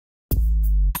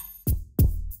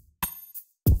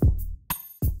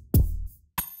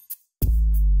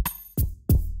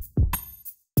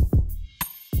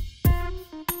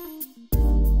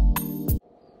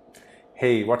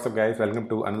Hey, what's up guys? Welcome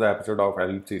to another episode of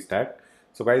LWC Stack.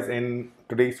 So guys, in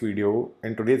today's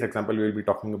example, we will be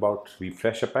talking about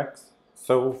refreshApex.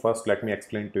 So first, let me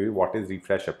explain to you what is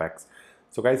refreshApex.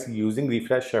 So guys, using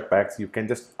refreshApex, you can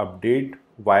just update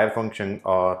wire function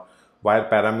or wire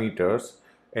parameters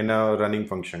in a running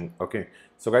function. Okay.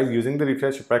 So guys, using the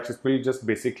refreshApex, it will just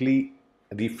basically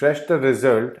refresh the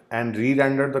result and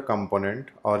re-render the component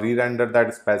or re-render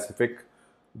that specific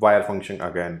wire function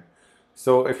again.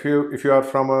 So if you are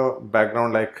from a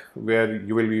background like where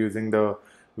you will be using the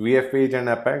VF page and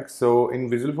Apex, so in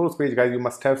Visual Force page, guys, you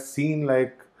must have seen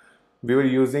like we were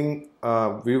using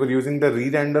the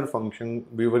re-render function.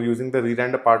 We were using the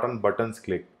re-render part on buttons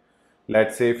click.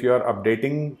 Let's say if you are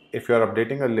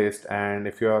updating a list, and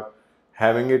if you are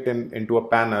having it into a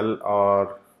panel,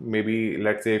 or maybe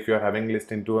let's say if you are having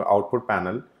list into an output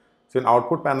panel. So in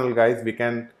output panel, guys, we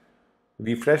can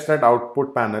refresh that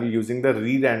output panel using the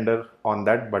re-render on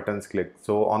that buttons click.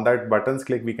 So on that buttons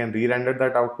click, we can re-render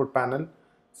that output panel,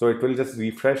 so it will just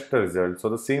refresh the result. So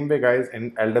the same way, guys, in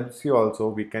LWC also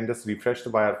we can just refresh the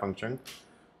wire function.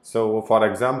 So for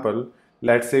example,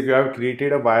 let's say if you have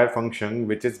created a wire function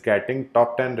which is getting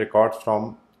top 10 records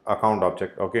from account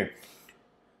object. Okay,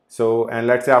 so, and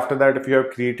let's say after that, if you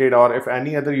have created, or if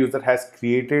any other user has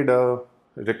created a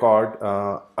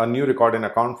new record in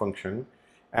account function,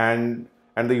 and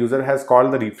the user has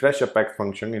called the refreshApex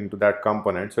function into that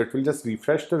component, so it will just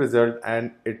refresh the result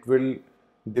and it will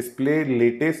display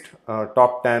latest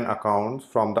top 10 accounts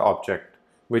from the object,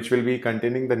 which will be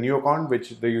containing the new account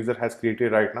which the user has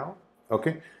created right now.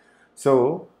 Okay,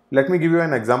 so let me give you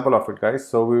an example of it, guys.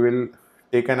 So we will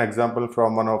take an example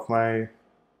from one of my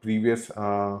previous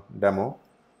demo.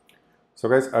 So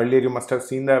guys, earlier you must have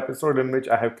seen the episode in which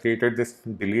I have created this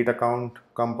delete account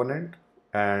component,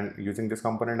 and using this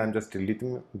component I'm just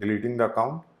deleting the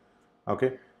account.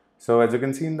 Okay, so as you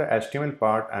can see in the HTML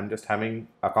part, I'm just having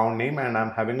account name and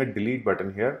I'm having a delete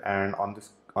button here, and on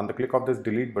the click of this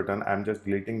delete button, I'm just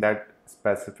deleting that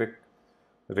specific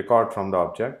record from the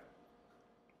object.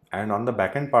 And on the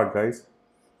backend part, guys,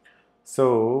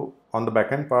 so on the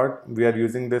backend part, we are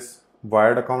using this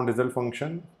wired account result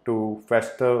function to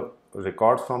fetch the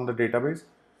records from the database.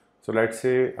 So let's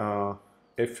say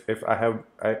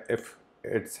if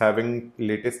it's having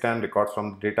latest 10 records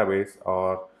from the database,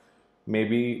 or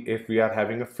maybe if we are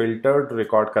having a filtered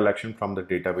record collection from the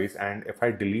database, and if I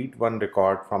delete one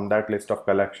record from that list of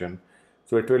collection,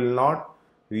 so it will not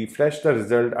refresh the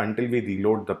result until we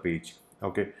reload the page.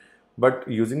 Okay, but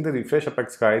using the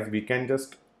refreshApex, guys, we can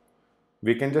just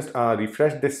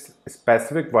refresh this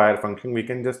specific wire function. We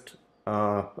can just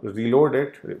reload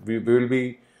it. We will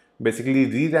be basically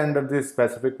re-render this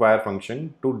specific wire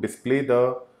function to display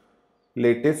the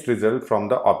latest result from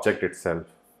the object itself.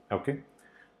 Okay,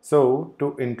 so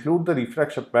to include the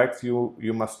refreshApex,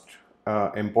 you must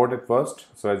import it first.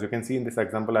 So as you can see in this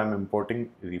example, I'm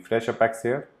importing refreshApex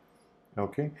here.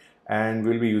 Okay, and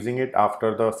we'll be using it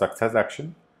after the success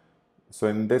action. So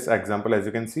in this example, as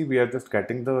you can see, we are just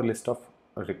getting the list of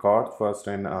records first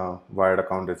in wired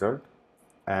account result,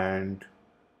 and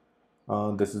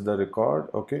this is the record.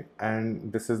 Okay,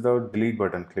 and this is the delete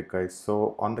button click, guys.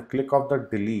 So on the click of the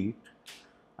delete,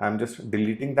 I'm just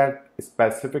deleting that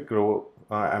specific row.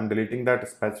 I'm deleting that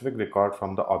specific record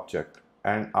from the object,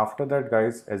 and after that,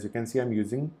 guys, as you can see, I'm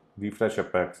using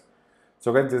refreshApex.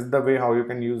 So guys, this is the way how you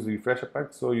can use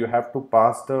refreshApex. So you have to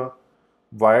pass the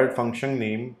wired function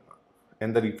name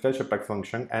in the refreshApex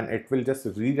function, and it will just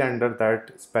re-render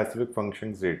that specific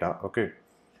function's data. Okay,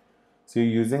 so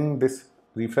using this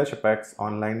refreshApex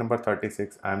on line number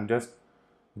 36, I'm just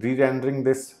re-rendering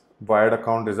this wired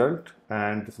account result,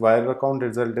 and this wired account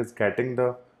result is getting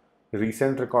the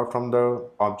recent record from the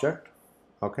object.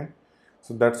 Okay,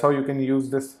 so that's how you can use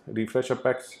this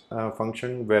refreshApex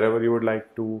function wherever you would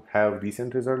like to have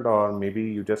recent result, or maybe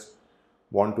you just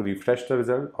want to refresh the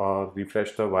result or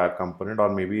refresh the wire component, or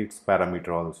maybe its parameter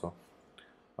also.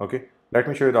 Okay, let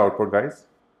me show you the output, guys.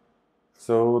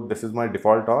 So this is my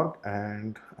default org,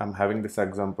 and I'm having this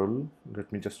example.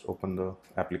 Let me just open the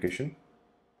application.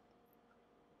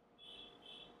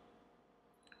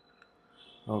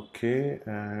 Okay,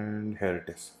 and here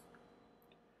it is.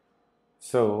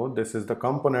 So this is the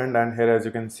component, and here as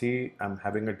you can see, I'm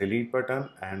having a delete button,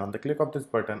 and on the click of this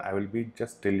button, I will be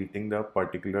just deleting the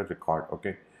particular record.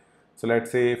 Okay, so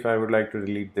let's say if I would like to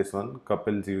delete this one,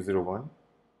 Kapil 001.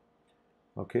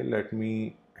 Okay, let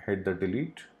me hit the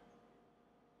delete.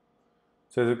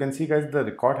 So as you can see, guys, the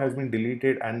record has been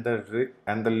deleted, and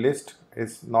the list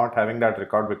is not having that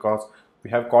record because we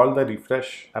have called the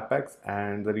refreshApex,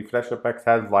 and the refreshApex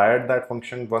has wired that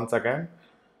function once again.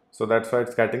 So that's why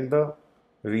it's getting the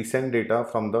recent data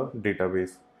from the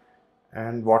database.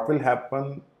 And what will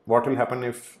happen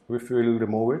if we will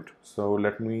remove it? So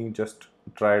let me just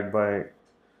try it by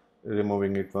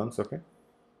removing it once. Okay,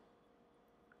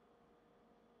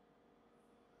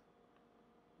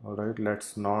 all right,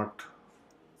 let's not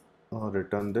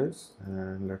return this,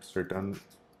 and let's return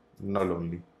null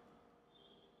only.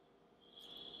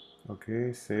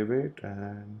 Okay, save it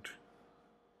and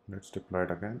let's deploy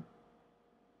it again.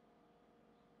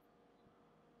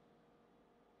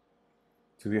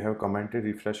 So we have commented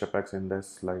refreshApex in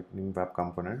this Lightning Web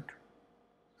component,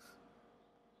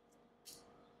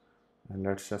 and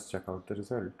let's just check out the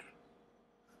result.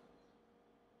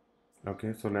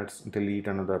 Okay, so let's delete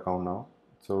another account now.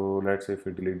 So let's say if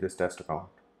we delete this test account.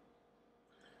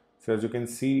 So as you can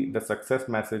see, the success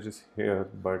message is here,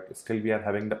 but still we are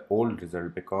having the old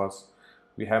result because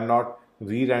we have not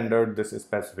re-rendered this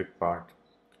specific part.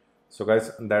 So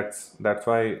guys, that's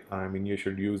why I mean you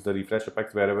should use the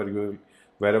refreshApex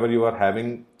wherever you are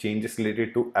having changes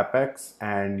related to Apex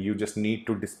and you just need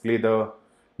to display the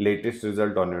latest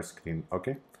result on your screen.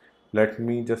 Okay, let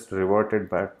me just revert it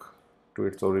back to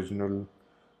its original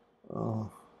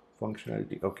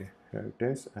functionality. Okay, here it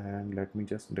is, and let me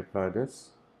just deploy this.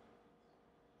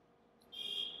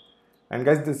 And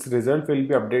guys, this result will be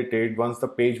updated once the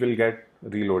page will get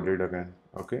reloaded again.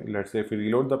 Okay, let's say if we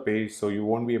reload the page, so you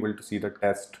won't be able to see the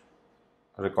test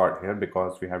record here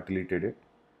because we have deleted it.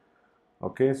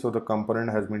 Okay, so the component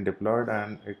has been deployed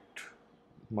and it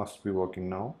must be working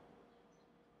now.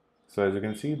 So as you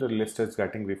can see, the list is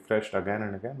getting refreshed again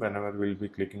and again whenever we'll be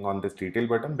clicking on this detail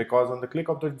button, because on the click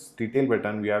of this detail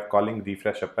button we are calling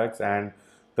refreshApex, and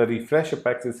the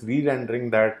refreshApex is re-rendering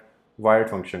that wired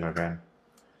function again.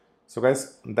 So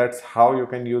guys, that's how you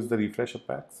can use the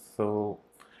refreshApex. So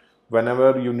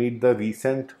whenever you need the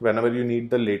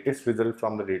latest result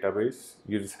from the database,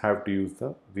 you just have to use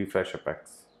the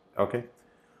refreshApex. Okay,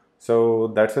 so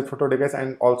that's it for today guys,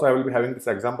 and also I will be having this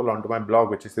example onto my blog,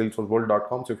 which is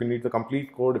salesforceworld.com. so if you need the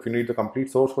complete code, if you need the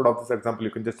complete source code of this example,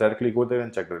 you can just directly go there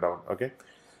and check it out. Okay,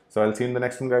 so I'll see you in the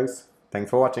next one guys. Thanks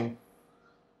for watching.